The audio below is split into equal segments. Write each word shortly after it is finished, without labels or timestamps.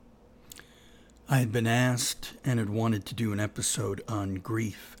I had been asked and had wanted to do an episode on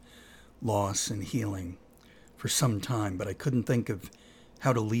grief, loss, and healing for some time, but I couldn't think of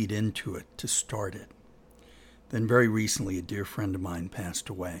how to lead into it to start it. Then very recently, a dear friend of mine passed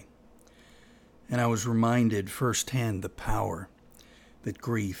away, and I was reminded firsthand the power that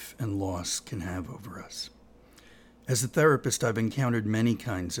grief and loss can have over us. As a therapist, I've encountered many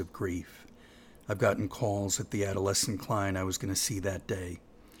kinds of grief. I've gotten calls at the adolescent client I was going to see that day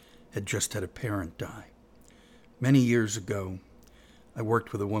had just had a parent die. Many years ago, I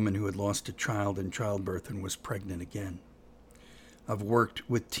worked with a woman who had lost a child in childbirth and was pregnant again. I've worked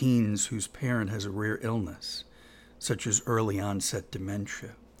with teens whose parent has a rare illness, such as early onset dementia,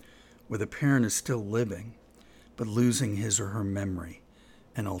 where the parent is still living, but losing his or her memory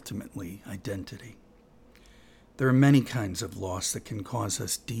and ultimately identity. There are many kinds of loss that can cause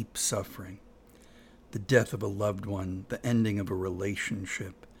us deep suffering. The death of a loved one, the ending of a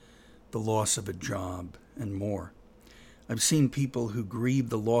relationship, the loss of a job, and more. I've seen people who grieve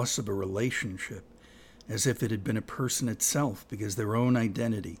the loss of a relationship as if it had been a person itself because their own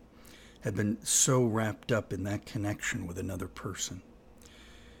identity had been so wrapped up in that connection with another person.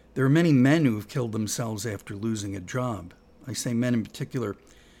 There are many men who have killed themselves after losing a job. I say men in particular,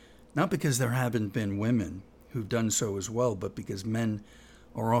 not because there haven't been women who've done so as well, but because men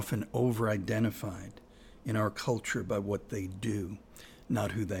are often over-identified in our culture by what they do,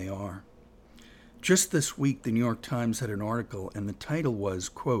 not who they are. Just this week, the New York Times had an article, and the title was,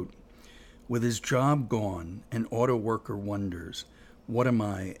 quote, "With his job gone, an auto worker wonders, what am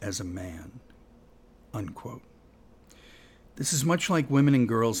I as a man?" Unquote. This is much like women and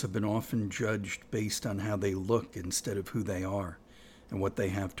girls have been often judged based on how they look instead of who they are and what they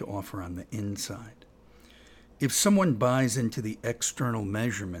have to offer on the inside. If someone buys into the external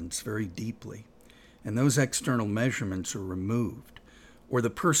measurements very deeply, and those external measurements are removed, or the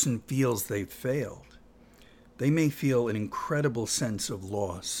person feels they've failed, they may feel an incredible sense of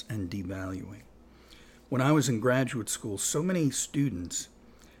loss and devaluing. When I was in graduate school, so many students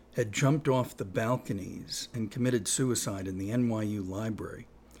had jumped off the balconies and committed suicide in the NYU library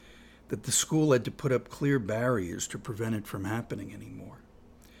that the school had to put up clear barriers to prevent it from happening anymore.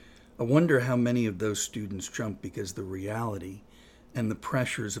 I wonder how many of those students jumped because the reality and the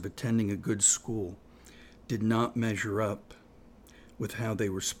pressures of attending a good school did not measure up with how they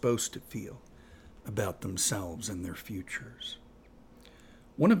were supposed to feel about themselves and their futures.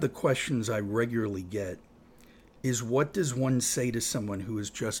 One of the questions I regularly get is, what does one say to someone who has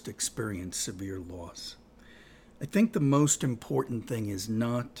just experienced severe loss? I think the most important thing is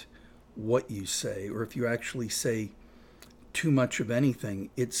not what you say, or if you actually say too much of anything,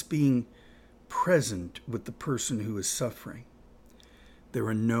 it's being present with the person who is suffering. There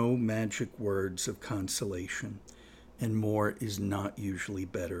are no magic words of consolation, and more is not usually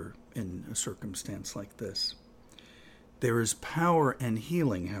better in a circumstance like this. There is power and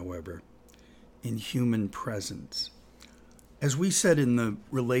healing, however, in human presence. As we said in the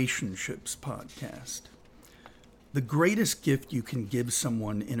Relationships podcast, the greatest gift you can give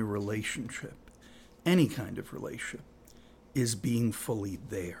someone in a relationship, any kind of relationship, is being fully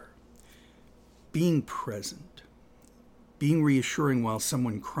there, being present, being reassuring while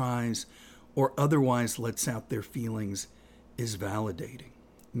someone cries or otherwise lets out their feelings is validating.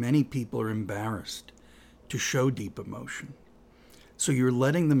 Many people are embarrassed to show deep emotion, so you're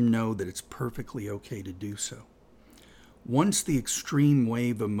letting them know that it's perfectly okay to do so. Once the extreme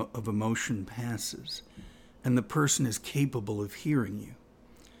wave of emotion passes and the person is capable of hearing you,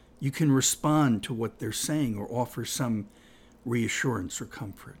 you can respond to what they're saying or offer some reassurance or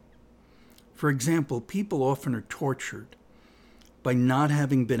comfort. For example, people often are tortured by not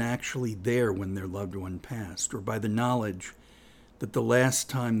having been actually there when their loved one passed, or by the knowledge that the last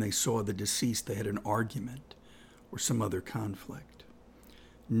time they saw the deceased they had an argument or some other conflict.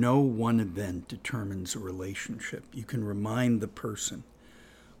 No one event determines a relationship. You can remind the person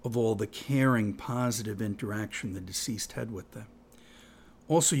of all the caring, positive interaction the deceased had with them.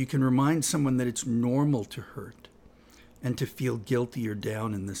 Also, you can remind someone that it's normal to hurt and to feel guilty or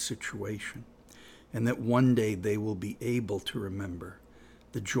down in this situation, and that one day they will be able to remember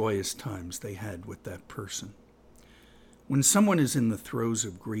the joyous times they had with that person. When someone is in the throes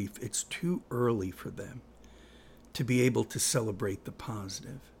of grief, it's too early for them to be able to celebrate the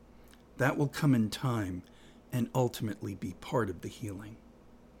positive. That will come in time and ultimately be part of the healing.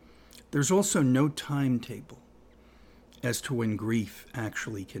 There's also no timetable as to when grief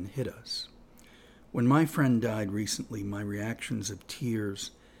actually can hit us. When my friend died recently, my reactions of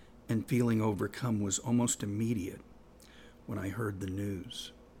tears and feeling overcome was almost immediate when I heard the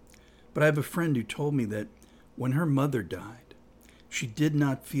news. But I have a friend who told me that when her mother died, She did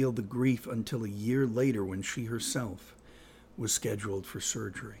not feel the grief until a year later when she herself was scheduled for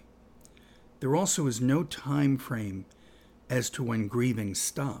surgery. There also is no time frame as to when grieving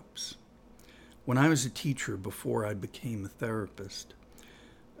stops. When I was a teacher before I became a therapist,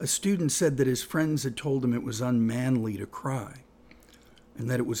 a student said that his friends had told him it was unmanly to cry and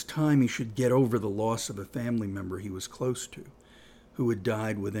that it was time he should get over the loss of a family member he was close to, who had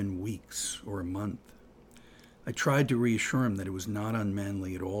died within weeks or a month. I tried to reassure him that it was not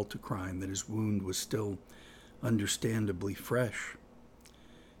unmanly at all to cry and that his wound was still understandably fresh.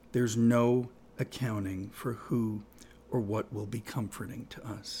 There's no accounting for who or what will be comforting to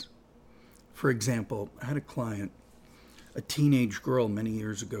us. For example, I had a client, a teenage girl many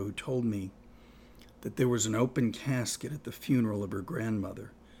years ago, who told me that there was an open casket at the funeral of her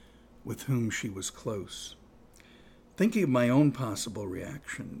grandmother with whom she was close. Thinking of my own possible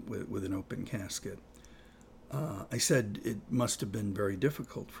reaction with an open casket, I said, it must have been very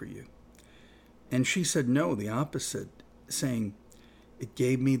difficult for you. And she said, no, the opposite, saying, it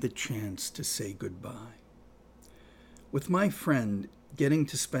gave me the chance to say goodbye. With my friend, getting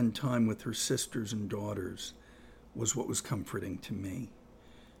to spend time with her sisters and daughters was what was comforting to me.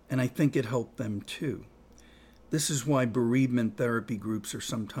 And I think it helped them too. This is why bereavement therapy groups are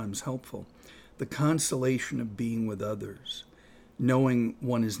sometimes helpful. The consolation of being with others, knowing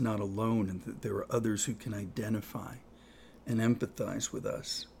one is not alone and that there are others who can identify and empathize with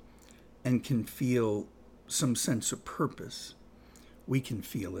us and can feel some sense of purpose. We can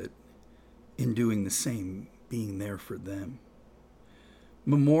feel it in doing the same, being there for them.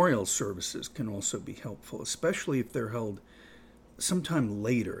 Memorial services can also be helpful, especially if they're held sometime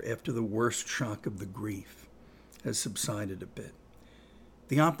later after the worst shock of the grief has subsided a bit.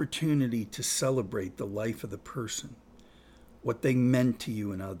 The opportunity to celebrate the life of the person, what they meant to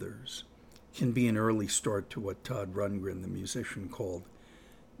you and others, can be an early start to what Todd Rundgren, the musician, called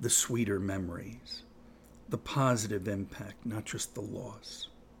the sweeter memories, the positive impact, not just the loss.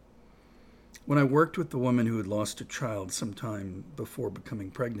 When I worked with the woman who had lost a child sometime before becoming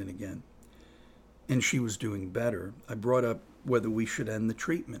pregnant again, and she was doing better, I brought up whether we should end the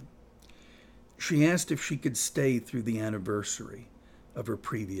treatment. She asked if she could stay through the anniversary of her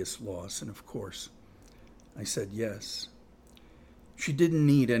previous loss, and of course, I said yes. She didn't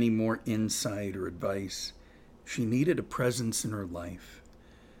need any more insight or advice. She needed a presence in her life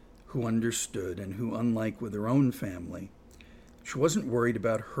who understood and who, unlike with her own family, she wasn't worried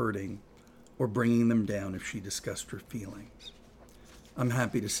about hurting or bringing them down if she discussed her feelings. I'm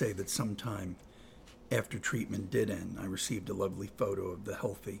happy to say that sometime after treatment did end, I received a lovely photo of the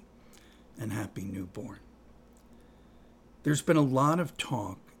healthy and happy newborn. There's been a lot of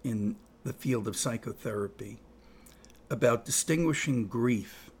talk in the field of psychotherapy about distinguishing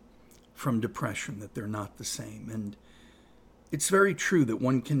grief from depression, that they're not the same. And it's very true that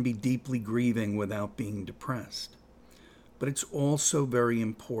one can be deeply grieving without being depressed. But it's also very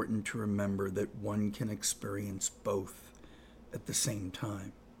important to remember that one can experience both at the same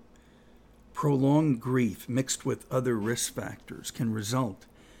time. Prolonged grief mixed with other risk factors can result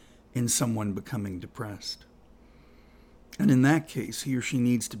in someone becoming depressed. And in that case, he or she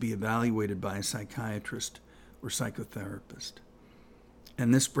needs to be evaluated by a psychiatrist or psychotherapist.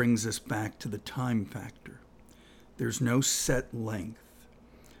 And this brings us back to the time factor. There's no set length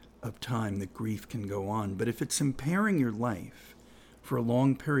of time that grief can go on, but if it's impairing your life for a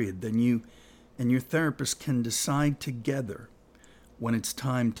long period, then you and your therapist can decide together when it's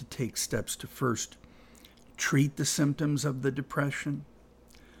time to take steps to first treat the symptoms of the depression,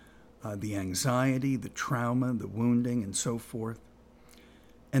 the anxiety, the trauma, the wounding, and so forth,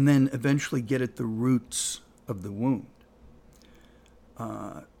 and then eventually get at the roots of the wound.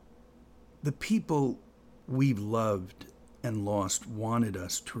 The people we've loved and lost wanted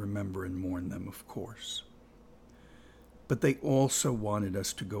us to remember and mourn them, of course. But they also wanted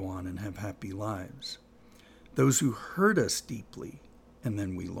us to go on and have happy lives. Those who hurt us deeply and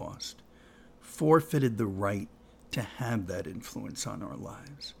then we lost forfeited the right to have that influence on our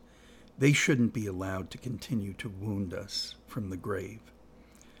lives. They shouldn't be allowed to continue to wound us from the grave.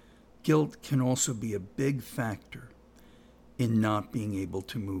 Guilt can also be a big factor in not being able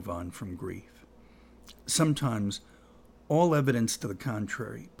to move on from grief. Sometimes, all evidence to the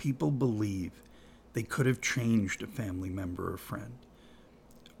contrary, people believe they could have changed a family member or friend,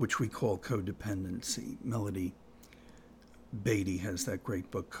 which we call codependency. Melody Beatty has that great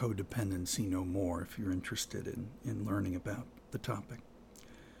book, Codependency No More, if you're interested in learning about the topic.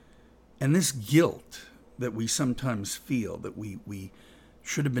 And this guilt that we sometimes feel, that we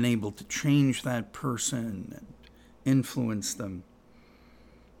should have been able to change that person and influence them,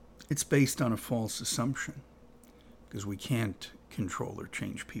 it's based on a false assumption, because we can't control or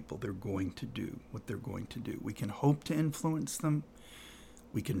change people. They're going to do what they're going to do. We can hope to influence them.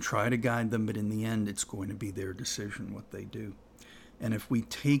 We can try to guide them, but in the end, it's going to be their decision what they do. And if we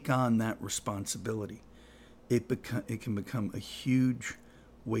take on that responsibility, it can become a huge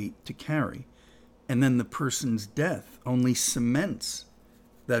weight to carry. And then the person's death only cements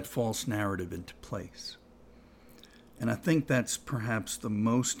that false narrative into place. And I think that's perhaps the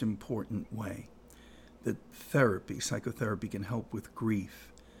most important way that psychotherapy can help with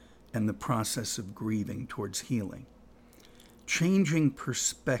grief and the process of grieving towards healing. Changing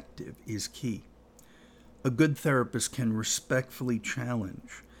perspective is key. A good therapist can respectfully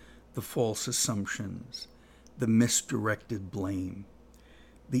challenge the false assumptions, the misdirected blame,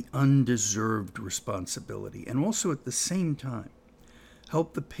 the undeserved responsibility, and also at the same time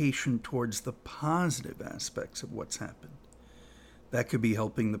help the patient towards the positive aspects of what's happened. That could be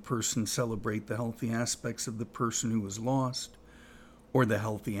helping the person celebrate the healthy aspects of the person who was lost, or the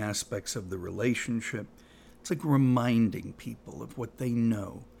healthy aspects of the relationship. It's like reminding people of what they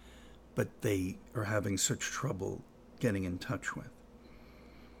know, but they are having such trouble getting in touch with.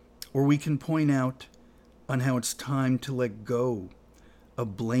 Or we can point out on how it's time to let go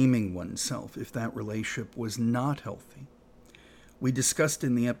of blaming oneself if that relationship was not healthy. We discussed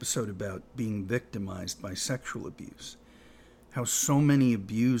in the episode about being victimized by sexual abuse, how so many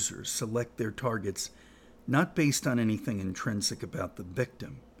abusers select their targets not based on anything intrinsic about the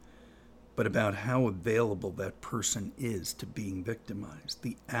victim, but about how available that person is to being victimized,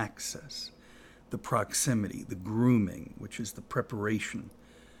 the access, the proximity, the grooming, which is the preparation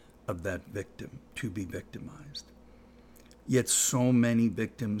of that victim to be victimized. Yet so many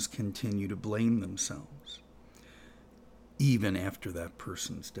victims continue to blame themselves, even after that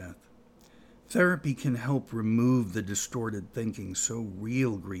person's death. Therapy can help remove the distorted thinking so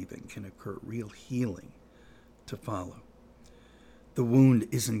real grieving can occur, real healing to follow. The wound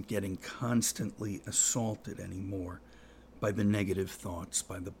isn't getting constantly assaulted anymore by the negative thoughts,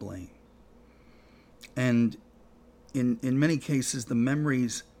 by the blame. And in many cases, the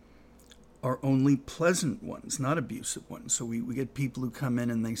memories are only pleasant ones, not abusive ones. So we get people who come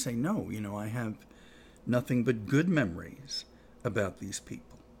in and they say, no, I have nothing but good memories about these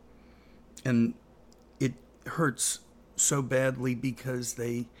people. And it hurts so badly because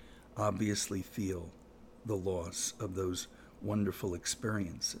they obviously feel the loss of those wonderful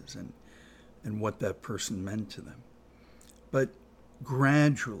experiences and what that person meant to them. But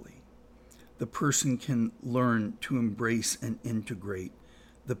gradually, the person can learn to embrace and integrate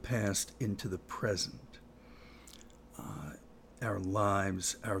the past into the present. Our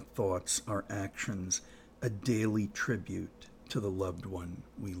lives, our thoughts, our actions, a daily tribute to the loved one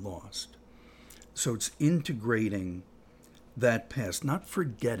we lost. So it's integrating that past, not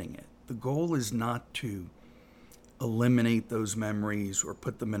forgetting it. The goal is not to eliminate those memories or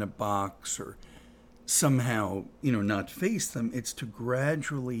put them in a box or somehow, not face them. It's to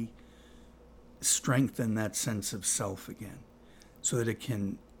gradually strengthen that sense of self again so that it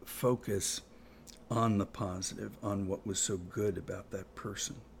can focus on the positive, on what was so good about that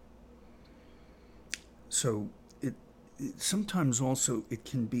person. So sometimes also it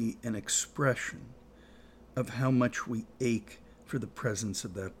can be an expression of how much we ache for the presence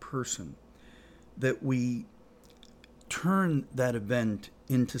of that person, that we turn that event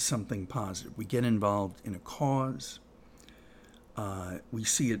into something positive. We get involved in a cause. We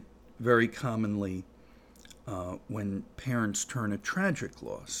see it very commonly when parents turn a tragic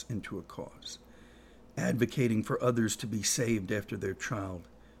loss into a cause, advocating for others to be saved after their child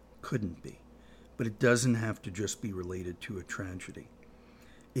couldn't be. But it doesn't have to just be related to a tragedy.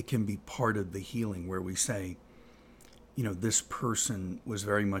 It can be part of the healing where we say, this person was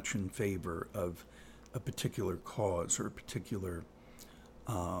very much in favor of a particular cause or a particular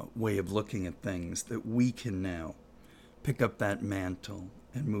way of looking at things, that we can now pick up that mantle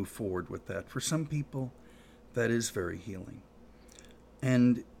and move forward with that. For some people, that is very healing.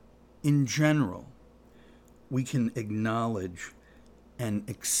 And in general, we can acknowledge and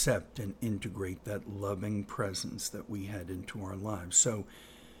accept and integrate that loving presence that we had into our lives. So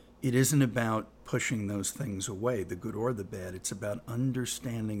it isn't about pushing those things away, the good or the bad. It's about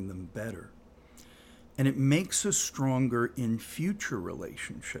understanding them better. And it makes us stronger in future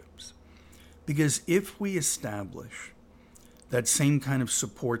relationships. Because if we establish that same kind of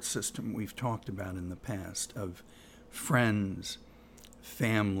support system we've talked about in the past of friends,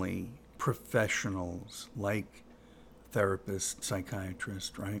 family, professionals like therapists,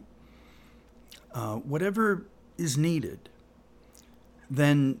 psychiatrists, right? Whatever is needed,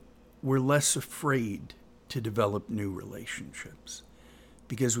 then we're less afraid to develop new relationships.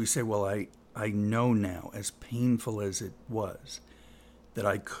 Because we say, well, I know now, as painful as it was, that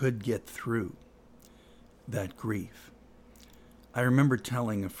I could get through that grief. I remember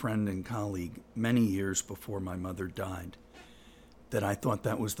telling a friend and colleague many years before my mother died that I thought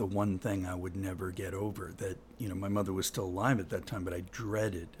that was the one thing I would never get over. That, my mother was still alive at that time, but I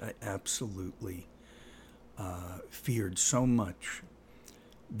absolutely feared so much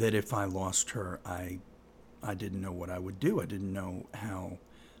that if I lost her, I didn't know what I would do. I didn't know how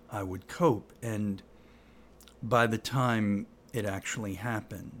I would cope. And by the time it actually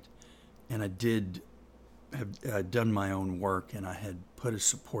happened, and I did have done my own work, and I had put a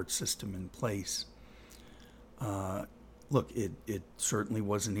support system in place, look, it certainly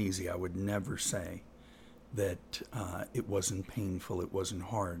wasn't easy. I would never say that it wasn't painful, it wasn't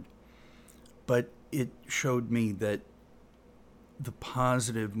hard. But it showed me that the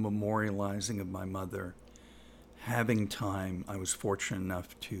positive memorializing of my mother, having time, I was fortunate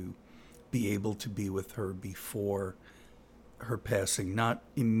enough to be able to be with her before her passing, not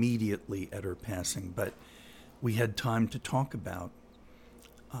immediately at her passing, but we had time to talk about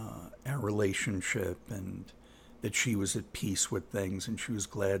our relationship, and that she was at peace with things, and she was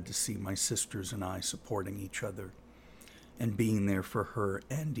glad to see my sisters and I supporting each other and being there for her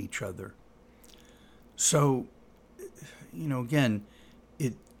and each other. So, again,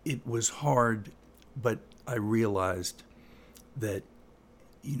 it was hard, but I realized that,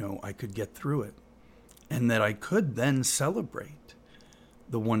 I could get through it, and that I could then celebrate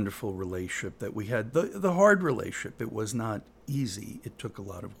the wonderful relationship that we had. The hard relationship, it was not easy. It took a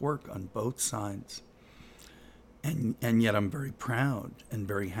lot of work on both sides. And yet I'm very proud and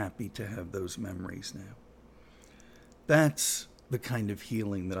very happy to have those memories now. That's the kind of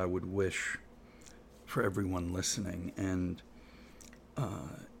healing that I would wish for everyone listening. And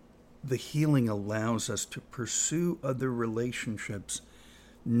the healing allows us to pursue other relationships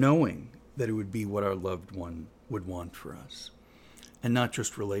knowing that it would be what our loved one would want for us. And not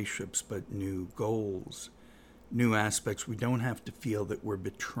just relationships, but new goals, new aspects. We don't have to feel that we're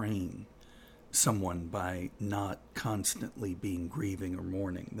betraying someone by not constantly being grieving or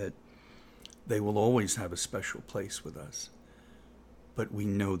mourning, that they will always have a special place with us, but we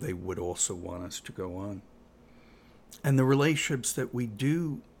know they would also want us to go on. And the relationships that we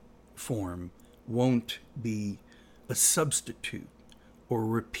do form won't be a substitute or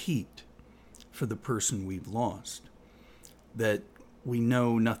repeat for the person we've lost, that we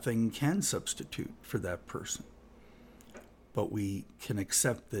know nothing can substitute for that person. But we can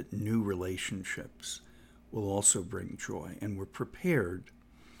accept that new relationships will also bring joy, and we're prepared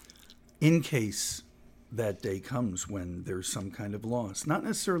in case that day comes when there's some kind of loss. Not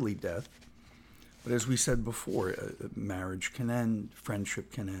necessarily death, but as we said before, marriage can end,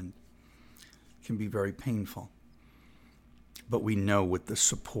 friendship can end, can be very painful. But we know with the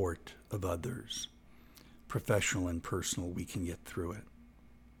support of others, professional and personal, we can get through it.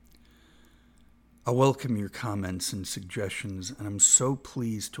 I welcome your comments and suggestions, and I'm so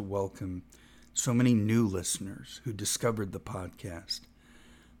pleased to welcome so many new listeners who discovered the podcast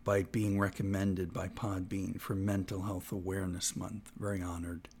by it being recommended by Podbean for Mental Health Awareness Month. Very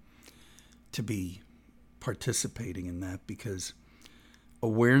honored to be participating in that, because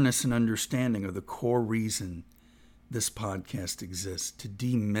awareness and understanding are the core reason this podcast exists, to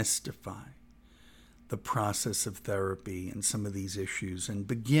demystify the process of therapy and some of these issues and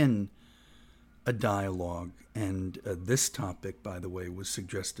begin a dialogue. And this topic, by the way, was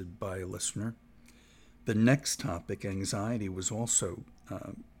suggested by a listener. The next topic, anxiety, was also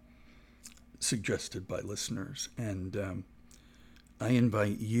suggested by listeners. And I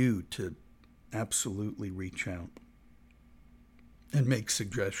invite you to absolutely reach out and make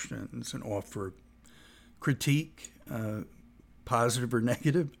suggestions and offer critique, positive or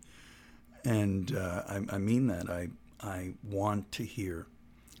negative. And I mean that. I want to hear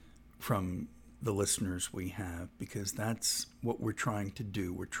from the listeners we have, because that's what we're trying to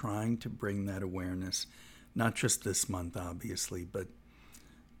do. We're trying to bring that awareness, not just this month, obviously, but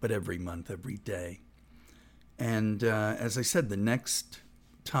every month, every day. And as I said, the next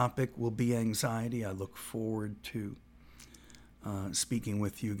topic will be anxiety. I look forward to speaking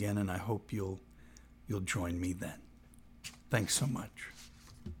with you again, and I hope you'll join me then. Thanks so much.